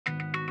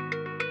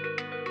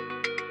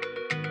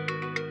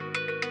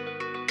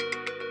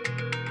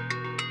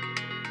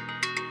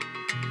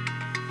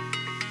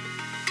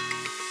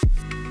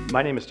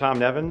My name is Tom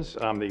Nevins.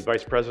 I'm the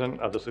Vice President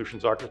of the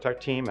Solutions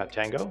Architect team at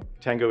Tangoe.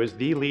 Tangoe is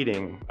the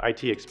leading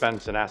IT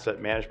expense and asset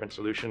management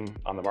solution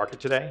on the market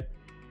today.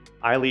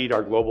 I lead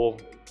our global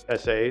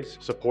SAs,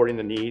 supporting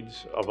the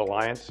needs of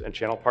alliance and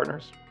channel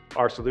partners.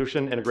 Our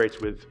solution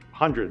integrates with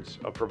hundreds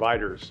of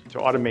providers to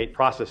automate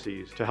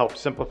processes to help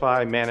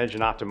simplify, manage,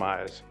 and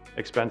optimize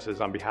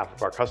expenses on behalf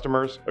of our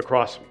customers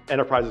across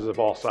enterprises of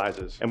all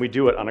sizes, and we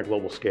do it on a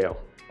global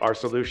scale. Our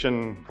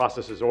solution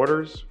processes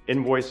orders,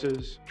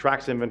 invoices,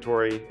 tracks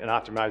inventory, and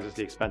optimizes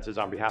the expenses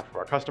on behalf of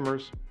our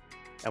customers,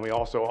 and we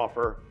also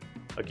offer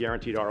a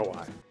guaranteed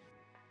ROI.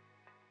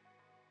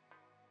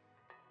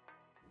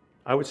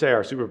 I would say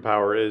our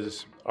superpower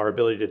is our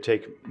ability to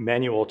take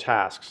manual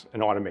tasks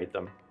and automate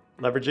them.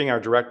 Leveraging our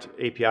direct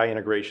API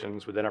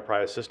integrations with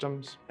enterprise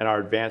systems and our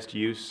advanced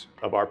use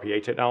of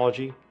RPA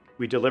technology,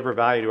 we deliver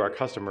value to our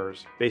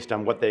customers based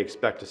on what they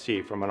expect to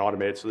see from an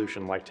automated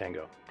solution like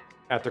Tangoe.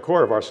 At the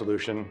core of our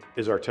solution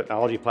is our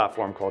technology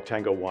platform called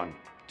Tangoe One.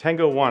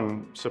 Tangoe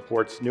One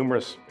supports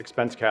numerous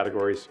expense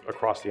categories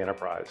across the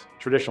enterprise: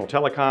 traditional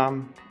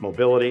telecom,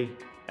 mobility,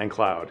 and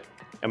cloud.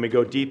 And we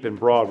go deep and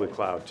broad with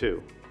cloud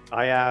too.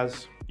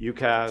 IaaS,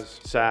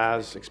 UCaaS,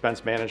 SaaS,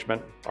 expense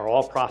management are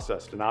all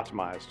processed and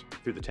optimized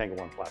through the Tangoe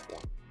One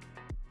platform.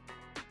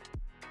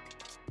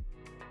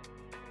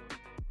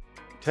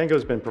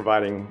 Tangoe's been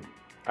providing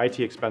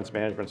IT expense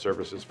management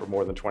services for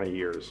more than 20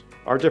 years.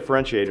 Our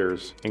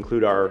differentiators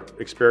include our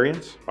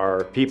experience,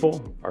 our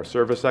people, our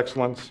service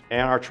excellence,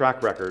 and our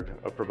track record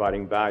of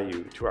providing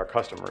value to our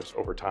customers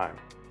over time.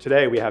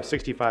 Today we have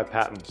 65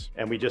 patents,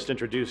 and we just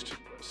introduced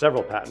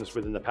several patents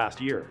within the past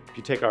year. If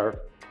you take our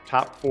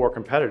top 4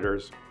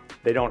 competitors,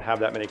 they don't have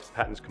that many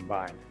patents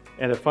combined.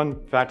 And a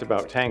fun fact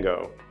about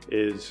Tangoe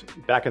is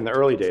back in the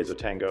early days of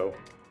Tangoe,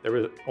 there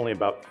were only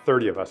about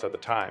 30 of us at the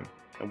time,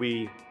 and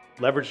we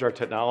leveraged our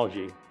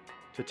technology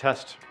to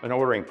test an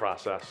ordering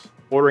process,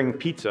 ordering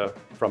pizza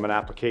from an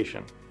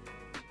application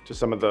to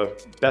some of the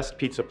best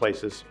pizza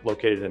places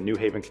located in New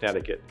Haven,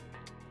 Connecticut.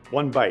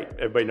 One bite,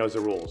 everybody knows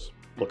the rules,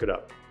 look it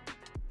up.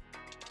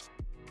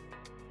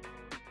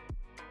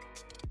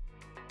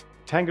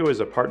 Tangoe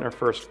is a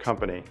partner-first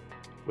company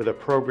with a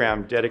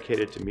program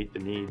dedicated to meet the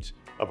needs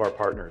of our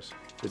partners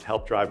to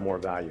help drive more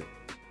value.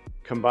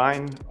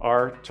 Combine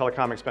our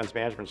telecom expense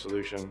management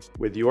solution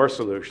with your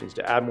solutions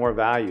to add more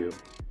value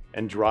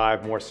and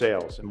drive more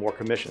sales and more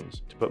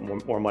commissions to put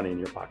more money in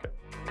your pocket.